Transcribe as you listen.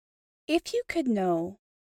If you could know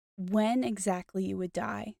when exactly you would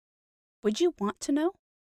die, would you want to know?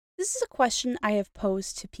 This is a question I have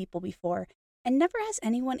posed to people before, and never has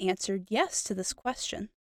anyone answered yes to this question.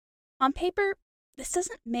 On paper, this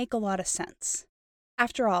doesn't make a lot of sense.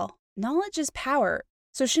 After all, knowledge is power,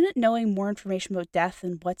 so shouldn't knowing more information about death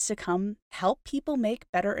and what's to come help people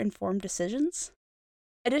make better informed decisions?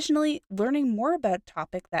 Additionally, learning more about a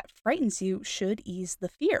topic that frightens you should ease the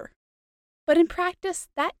fear. But in practice,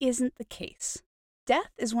 that isn't the case. Death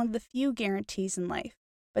is one of the few guarantees in life,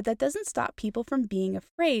 but that doesn't stop people from being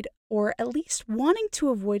afraid or at least wanting to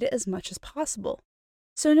avoid it as much as possible.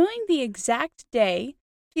 So knowing the exact day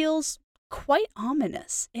feels quite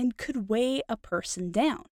ominous and could weigh a person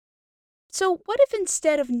down. So what if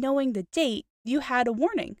instead of knowing the date, you had a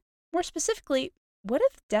warning? More specifically, what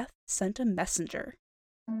if death sent a messenger?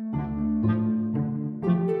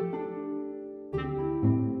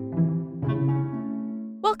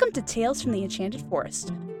 Welcome to Tales from the Enchanted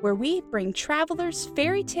Forest, where we bring travelers,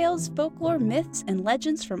 fairy tales, folklore, myths, and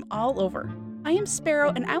legends from all over. I am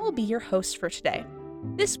Sparrow, and I will be your host for today.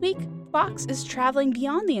 This week, Fox is traveling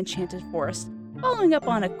beyond the Enchanted Forest, following up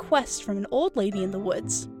on a quest from an old lady in the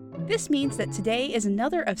woods. This means that today is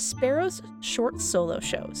another of Sparrow's short solo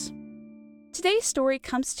shows. Today's story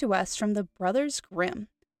comes to us from the Brothers Grimm.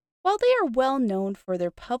 While they are well known for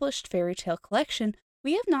their published fairy tale collection,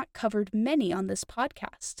 we have not covered many on this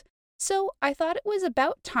podcast, so I thought it was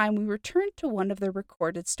about time we returned to one of their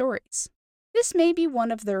recorded stories. This may be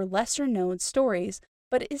one of their lesser-known stories,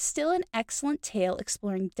 but it is still an excellent tale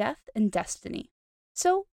exploring death and destiny.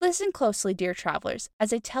 So listen closely, dear travelers,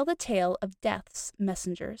 as I tell the tale of Death's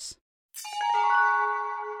messengers.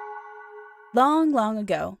 Long, long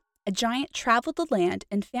ago, a giant traveled the land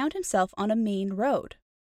and found himself on a main road.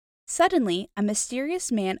 Suddenly, a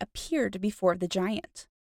mysterious man appeared before the giant.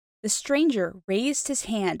 The stranger raised his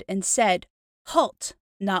hand and said, "Halt,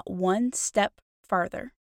 not one step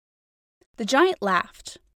farther." The giant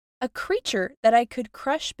laughed. "A creature that I could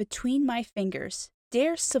crush between my fingers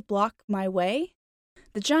dares to block my way?"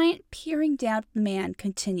 The giant, peering down at the man,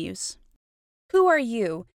 continues, "Who are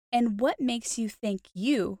you, and what makes you think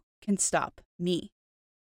you can stop me?"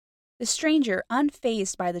 The stranger,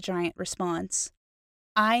 unfazed by the giant, responds,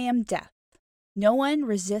 "I am Death. No one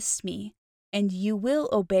resists me, and you will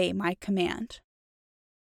obey my command."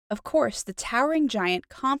 Of course, the towering giant,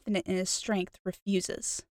 confident in his strength,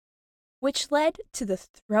 refuses, which led to the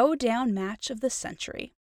throwdown match of the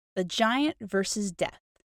century, the giant versus Death.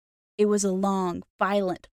 It was a long,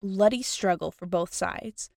 violent, bloody struggle for both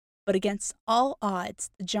sides, but against all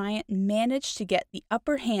odds, the giant managed to get the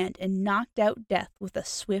upper hand and knocked out Death with a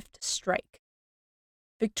swift strike.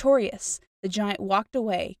 Victorious, the giant walked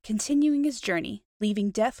away, continuing his journey, leaving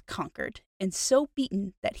Death conquered and so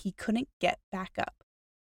beaten that he couldn't get back up.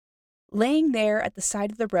 Laying there at the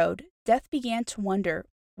side of the road, Death began to wonder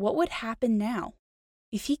what would happen now.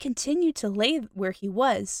 If he continued to lay where he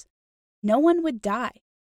was, no one would die,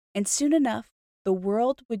 and soon enough, the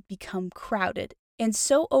world would become crowded and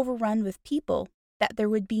so overrun with people that there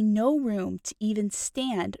would be no room to even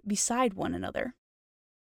stand beside one another.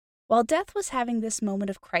 While Death was having this moment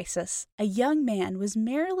of crisis, a young man was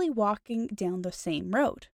merrily walking down the same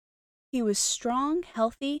road. He was strong,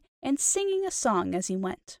 healthy, and singing a song as he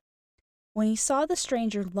went. When he saw the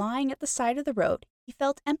stranger lying at the side of the road, he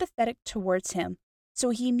felt empathetic towards him,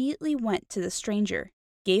 so he immediately went to the stranger,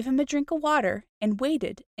 gave him a drink of water, and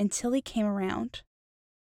waited until he came around.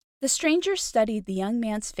 The stranger studied the young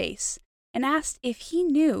man's face and asked if he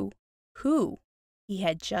knew who he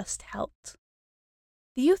had just helped.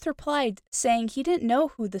 The youth replied, saying he didn't know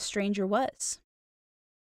who the stranger was.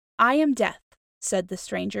 "I am Death," said the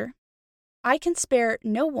stranger. "I can spare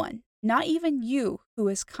no one, not even you who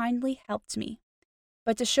has kindly helped me.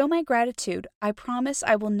 But to show my gratitude, I promise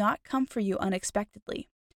I will not come for you unexpectedly.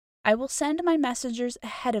 I will send my messengers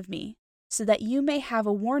ahead of me, so that you may have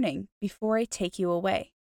a warning before I take you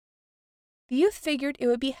away." The youth figured it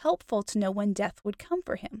would be helpful to know when Death would come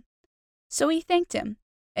for him. So he thanked him,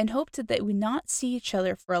 and hoped that they would not see each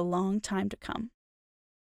other for a long time to come.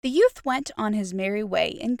 The youth went on his merry way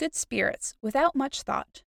in good spirits, without much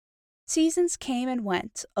thought. Seasons came and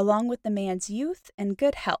went, along with the man's youth and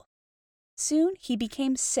good health. Soon he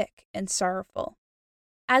became sick and sorrowful.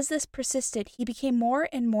 As this persisted, he became more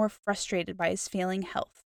and more frustrated by his failing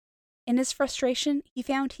health. In his frustration, he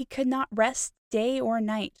found he could not rest day or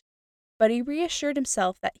night, but he reassured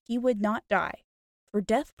himself that he would not die, for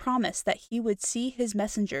Death promised that he would see his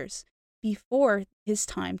messengers before his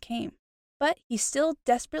time came. But he still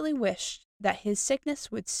desperately wished that his sickness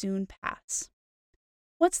would soon pass.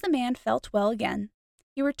 Once the man felt well again,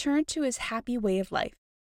 he returned to his happy way of life.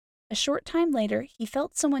 A short time later, he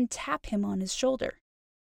felt someone tap him on his shoulder.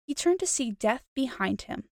 He turned to see Death behind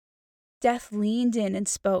him. Death leaned in and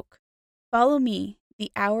spoke. "Follow me.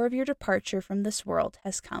 The hour of your departure from this world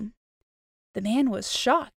has come." The man was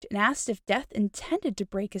shocked and asked if Death intended to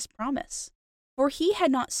break his promise, for he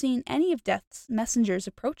had not seen any of Death's messengers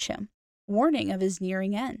approach him, warning of his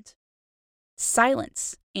nearing end.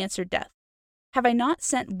 "Silence," answered Death. "Have I not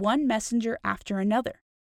sent one messenger after another?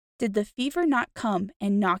 Did the fever not come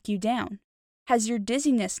and knock you down? Has your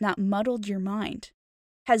dizziness not muddled your mind?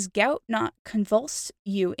 Has gout not convulsed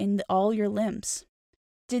you in all your limbs?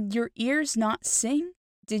 Did your ears not sing?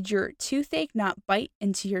 Did your toothache not bite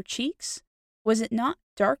into your cheeks? Was it not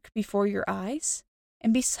dark before your eyes?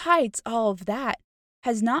 And besides all of that,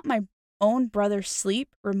 has not my own brother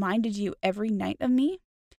Sleep reminded you every night of me?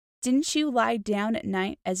 Didn't you lie down at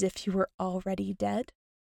night as if you were already dead?"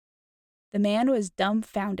 The man was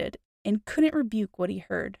dumbfounded and couldn't rebuke what he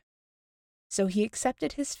heard. So he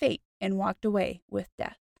accepted his fate and walked away with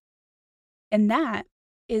Death. And that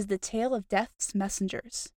is the tale of Death's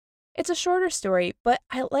messengers. It's a shorter story, but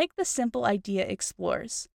I like the simple idea it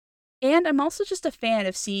explores. And I'm also just a fan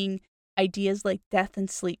of seeing ideas like death and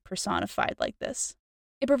sleep personified like this.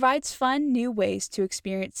 It provides fun, new ways to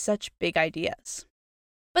experience such big ideas.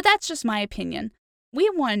 But that's just my opinion. We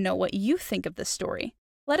want to know what you think of this story.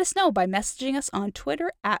 Let us know by messaging us on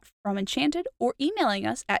Twitter @FromEnchanted or emailing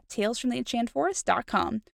us at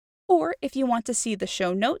talesfromtheenchantedforest.com. Or if you want to see the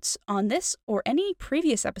show notes on this or any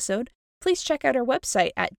previous episode, please check out our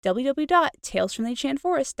website at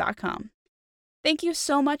www.talesfromtheenchantedforest.com. Thank you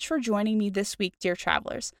so much for joining me this week, dear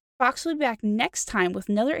travelers. Fox will be back next time with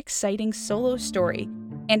another exciting solo story.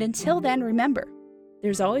 And until then, remember,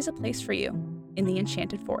 there's always a place for you in the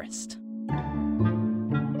Enchanted Forest.